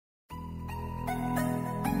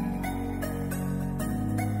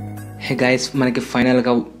Hey guys, మనకి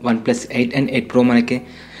ఫైనల్గా OnePlus 8 and 8 Pro మనకి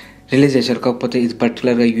రిలీజ్ చేశారు. కాకపోతే ఇది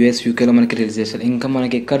పర్టికులర్గా యూకేలో మనకి రిలీజ్ చేశారు. ఇంకా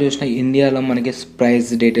మనకి ఎక్కడ చూసినా ఇండియాలో మనకి ప్రైస్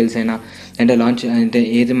డీటెయిల్స్ అయినా అంటే లాంచ్ అంటే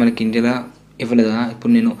ఏది మనకి ఇండియాలో ఇవ్వలేదు కదా.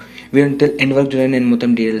 ఇప్పుడు నేను వీడియో ఎండ్ వరకు చూడండి, నేను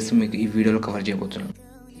మొత్తం డీటెయిల్స్ మీకు ఈ వీడియోలో కవర్ చేయబోతున్నాను.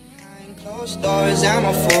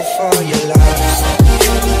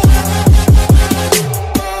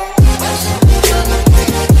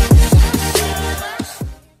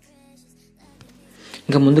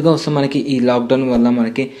 ఇంకా ముందుగా వస్తే మనకి ఈ లాక్డౌన్ వల్ల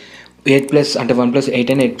మనకి 8+ అంటే OnePlus 8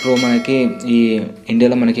 అండ్ 8 Pro మనకి ఈ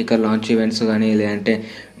ఇండియాలో మనకి ఇక్కడ లాంచ్ ఈవెంట్స్ కానీ లేదంటే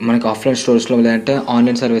మనకి ఆఫ్లైన్ స్టోర్స్లో లేదంటే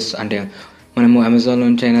ఆన్లైన్ సర్వీస్ అంటే మనము అమెజాన్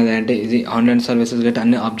నుంచి అయినా లేదంటే ఇది ఆన్లైన్ సర్వీసెస్ గట్రా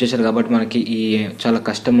అన్నీ ఆఫ్ చేశారు కాబట్టి మనకి ఈ చాలా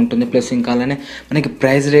కష్టం ఉంటుంది. ప్లస్ ఇంకా అలానే మనకి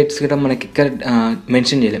ప్రైస్ రేట్స్ కూడా మనకి ఇక్కడ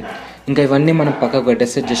మెన్షన్ చేయలేం. ఇంకా ఇవన్నీ మనం పక్కకు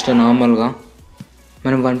పెట్టేస్తే జస్ట్ నార్మల్గా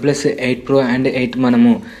మనం OnePlus 8 Pro అండ్ 8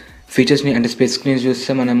 మనము ఫీచర్స్ని అంటే స్పెసిఫిక్ని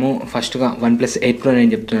చూస్తే మనము ఫస్ట్గా OnePlus 8 Pro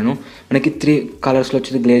నేను చెప్తున్నాను. మనకి 3 కలర్స్లో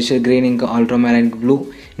వచ్చేది గ్లేషియర్ గ్రీన్, ఇంకా అల్ట్రామైన్ బ్లూ,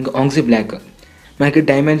 ఇంకా ఆంక్సీ బ్లాక్. మనకి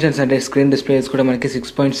డైమెన్షన్స్ అంటే స్క్రీన్ డిస్ప్లేస్ కూడా మనకి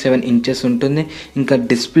 6.7 ఇంచెస్ ఉంటుంది. ఇంకా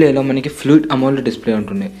డిస్ప్లేలో మనకి ఫ్లూయిడ్ అమౌంట్ డిస్ప్లే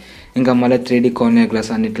ఉంటుంది. ఇంకా మళ్ళీ 3D కార్నియా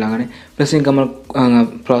గ్లాస్ అన్నిట్లాగానే. ప్లస్ ఇంకా మన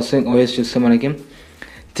ప్రాసెసింగ్ ఓఎస్ చూస్తే మనకి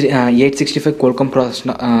 865 Qualcomm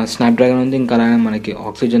స్నాప్డ్రాగన్ ఉంది. ఇంకా అలానే మనకి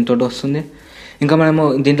ఆక్సిజన్ తోటి వస్తుంది. ఇంకా మనము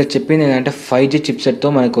దీంట్లో చెప్పింది ఏంటంటే 5G చిప్సెట్తో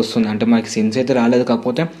మనకు వస్తుంది. అంటే మనకి సిమ్స్ అయితే రాలేదు,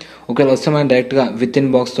 కాకపోతే ఒకవేళ వస్తే మనం డైరెక్ట్గా విత్ ఇన్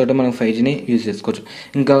బాక్స్ తోటి మనం 5Gని యూజ్ చేసుకోవచ్చు.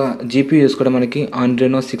 ఇంకా జీపీ యూస్ కూడా మనకి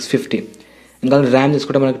Adreno 650. ఇంకా ర్యామ్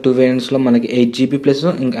తీసుకుంటే మనకి 2 వేరియంట్స్లో మనకి 8GB ప్లస్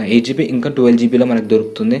ఇంకా 8GB ఇంకా 12GBలో మనకి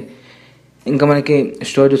దొరుకుతుంది. ఇంకా మనకి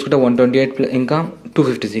స్టోరేజ్ చూసుకుంటే 128 ఇంకా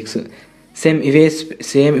 256.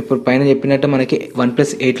 సేమ్ ఇప్పుడు పైన చెప్పినట్టు మనకి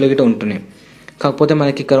OnePlus 8లో గిట్ట ఉంటున్నాయి. కాకపోతే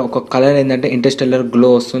మనకి ఇక్కడ ఒక కలర్ ఏంటంటే ఇంటర్స్టెల్లర్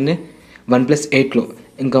గ్లో వస్తుంది OnePlus 8లో.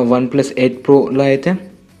 ఇంకా OnePlus 8 Proలో అయితే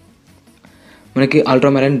మనకి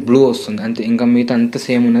అల్ట్రామైన్ బ్లూ వస్తుంది అంతే. ఇంకా మిగతా అంతా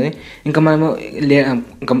సేమ్ ఉన్నది. ఇంకా మనము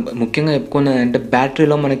ఇంకా ముఖ్యంగా చెప్పుకున్నది అంటే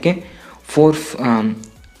బ్యాటరీలో మనకి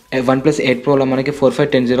OnePlus 8 Proలో మనకి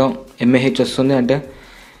 4510 mAh వస్తుంది. అంటే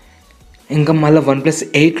ఇంకా మళ్ళీ OnePlus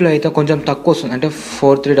 8లో అయితే కొంచెం తక్కువ వస్తుంది, అంటే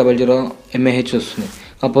 4300 mAh వస్తుంది.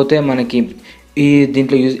 కాకపోతే మనకి ఈ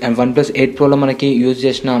దీంట్లో OnePlus 8 Proలో మనకి యూజ్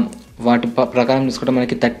చేసిన వాటి ప్రకారం తీసుకుంటే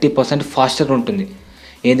మనకి 30% ఫాస్టర్ ఉంటుంది.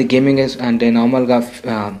 ఏది గేమింగ్ అంటే నార్మల్గా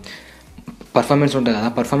పర్ఫార్మెన్స్ ఉంటుంది కదా,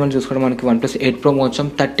 పర్ఫార్మెన్స్ చూసుకుంటే మనకి OnePlus 8 Pro కొంచెం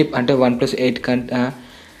 30 అంటే OnePlus 8 కంటే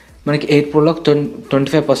మనకి 8 Proలో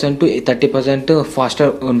 25% to 30%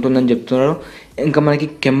 ఫాస్టర్ ఉంటుందని చెప్తున్నారు. ఇంకా మనకి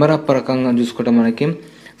కెమెరా ప్రకంగా చూసుకుంటే మనకి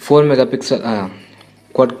 4 మెగాపిక్సెల్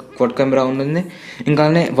క్వాడ్ కెమెరా ఉంటుంది. ఇంకా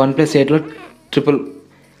OnePlus 8లో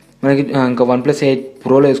మనకి ఇంకా OnePlus 8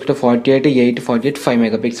 Proలో వేసుకుంటే 48 5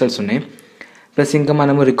 మెగాపిక్సెల్స్ ఉన్నాయి. ప్లస్ ఇంకా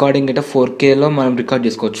మనము రికార్డింగ్ అయితే 4Kలో మనం రికార్డ్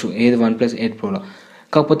చేసుకోవచ్చు ఏది OnePlus 8 Proలో.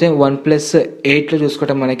 కాకపోతే OnePlus 8లో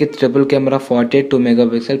చూసుకుంటే మనకి triple camera 48 2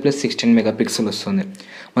 megapixel plus 16 megapixel వస్తుంది.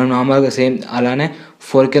 మనం నార్మల్గా సేమ్ అలానే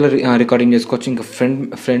 4Kలో రికార్డింగ్ చేసుకోవచ్చు. ఇంకా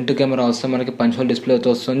ఫ్రంట్ కెమెరా వస్తే మనకి పంచ్ హోల్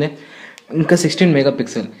డిస్ప్లేతో వస్తుంది, ఇంకా 16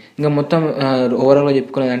 మెగాపిక్సెల్. ఇంకా మొత్తం ఓవరాల్గా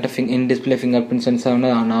చెప్పుకునేది అంటే in display finger print censor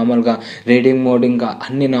ఉన్నది నార్మల్గా, రీడింగ్ మోడ్ ఇంకా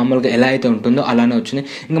అన్ని నార్మల్గా ఎలా అయితే ఉంటుందో అలానే వచ్చింది.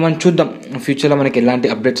 ఇంకా మనం చూద్దాం ఫ్యూచర్లో మనకి ఎలాంటి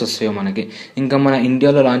అప్డేట్స్ వస్తాయో మనకి. ఇంకా మన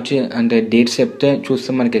ఇండియాలో లాంచ్ అంటే డేట్స్ చెప్తే చూస్తే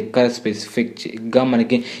మనకి ఎక్కడ స్పెసిఫిక్గా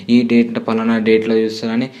మనకి ఈ డేట్ పలానా డేట్లో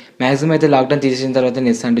చూస్తారని మ్యాక్సిమం అయితే లాక్డౌన్ తీసేసిన తర్వాత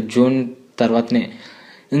ఇస్తా అంటే జూన్ తర్వాతనే.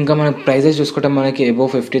 ఇంకా మన ప్రైజెస్ చూసుకుంటే మనకి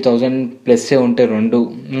అబోవ్ 50,000 ప్లస్సే ఉంటాయి రెండు.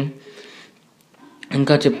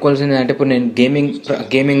 ఇంకా చెప్పుకోవాల్సింది అంటే ఇప్పుడు నేను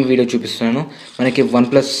గేమింగ్ వీడియో చూపిస్తున్నాను మనకి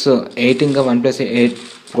OnePlus 8 ఇంకా OnePlus 8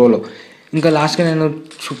 Proలో. ఇంకా లాస్ట్గా నేను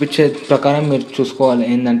చూపించే ప్రకారం మీరు చూసుకోవాలి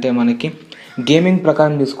ఏంటంటే మనకి గేమింగ్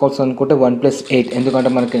ప్రకారం తీసుకోవాల్సి అనుకుంటే OnePlus 8,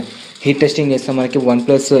 ఎందుకంటే మనకి హీట్ టెస్టింగ్ చేస్తే మనకి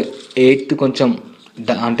OnePlus 8 కొంచెం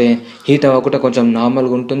అంటే హీట్ అవ్వకుండా కొంచెం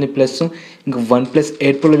నార్మల్గా ఉంటుంది. ప్లస్ ఇంకా OnePlus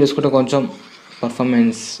 8 Proలో చూసుకుంటే కొంచెం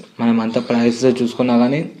పర్ఫార్మెన్స్ మనం అంత ప్రైస్ చూసుకున్నా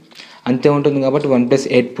కానీ అంతే ఉంటుంది. కాబట్టి OnePlus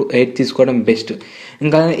 8 తీసుకోవడం బెస్ట్.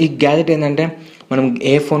 ఇంకా ఈ గ్యాజెట్ ఏంటంటే మనం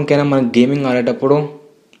ఏ ఫోన్కైనా మనం గేమింగ్ ఆడేటప్పుడు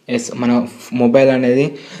మన మొబైల్ అనేది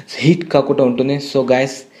హీట్ కాకుండా ఉంటుంది. So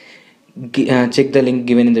guys check the link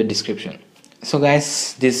given in the description. So guys,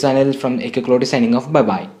 this channel from AKcloudy signing off. Bye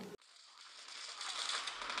bye.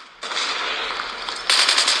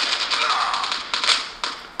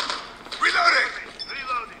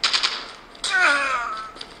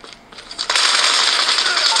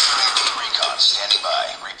 Standing by.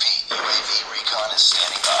 Repeat, UAV recon is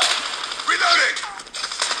standing by. Reloading!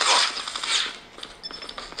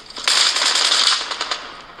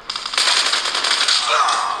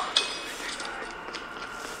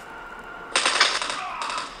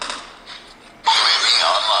 UAV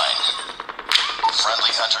online.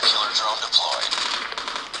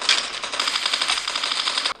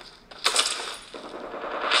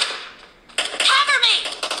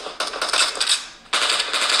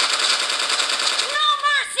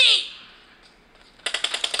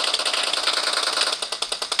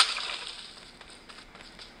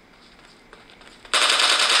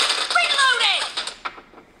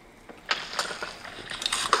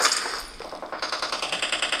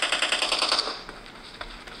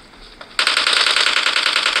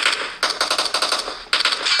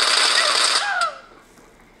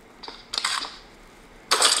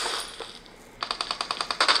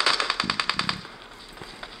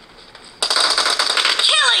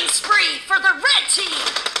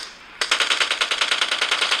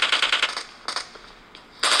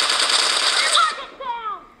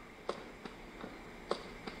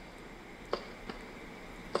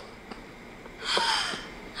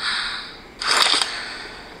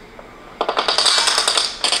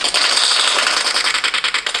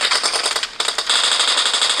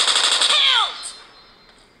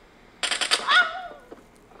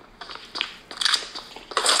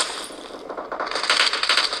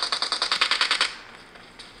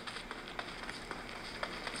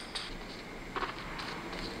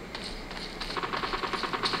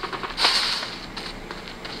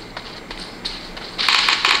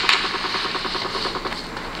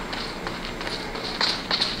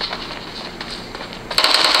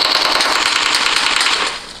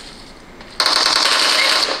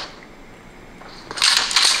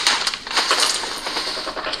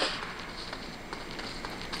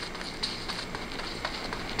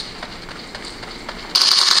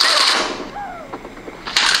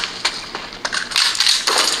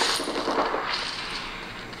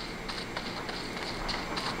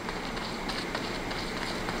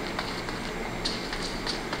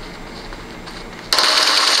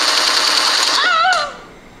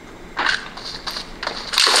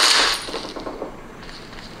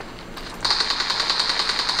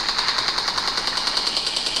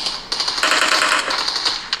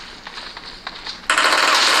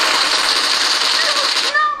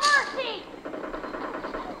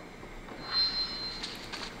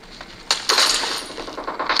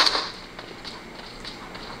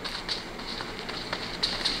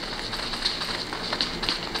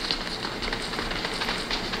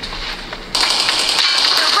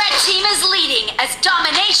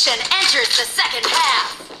 Domination enters the second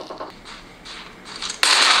half.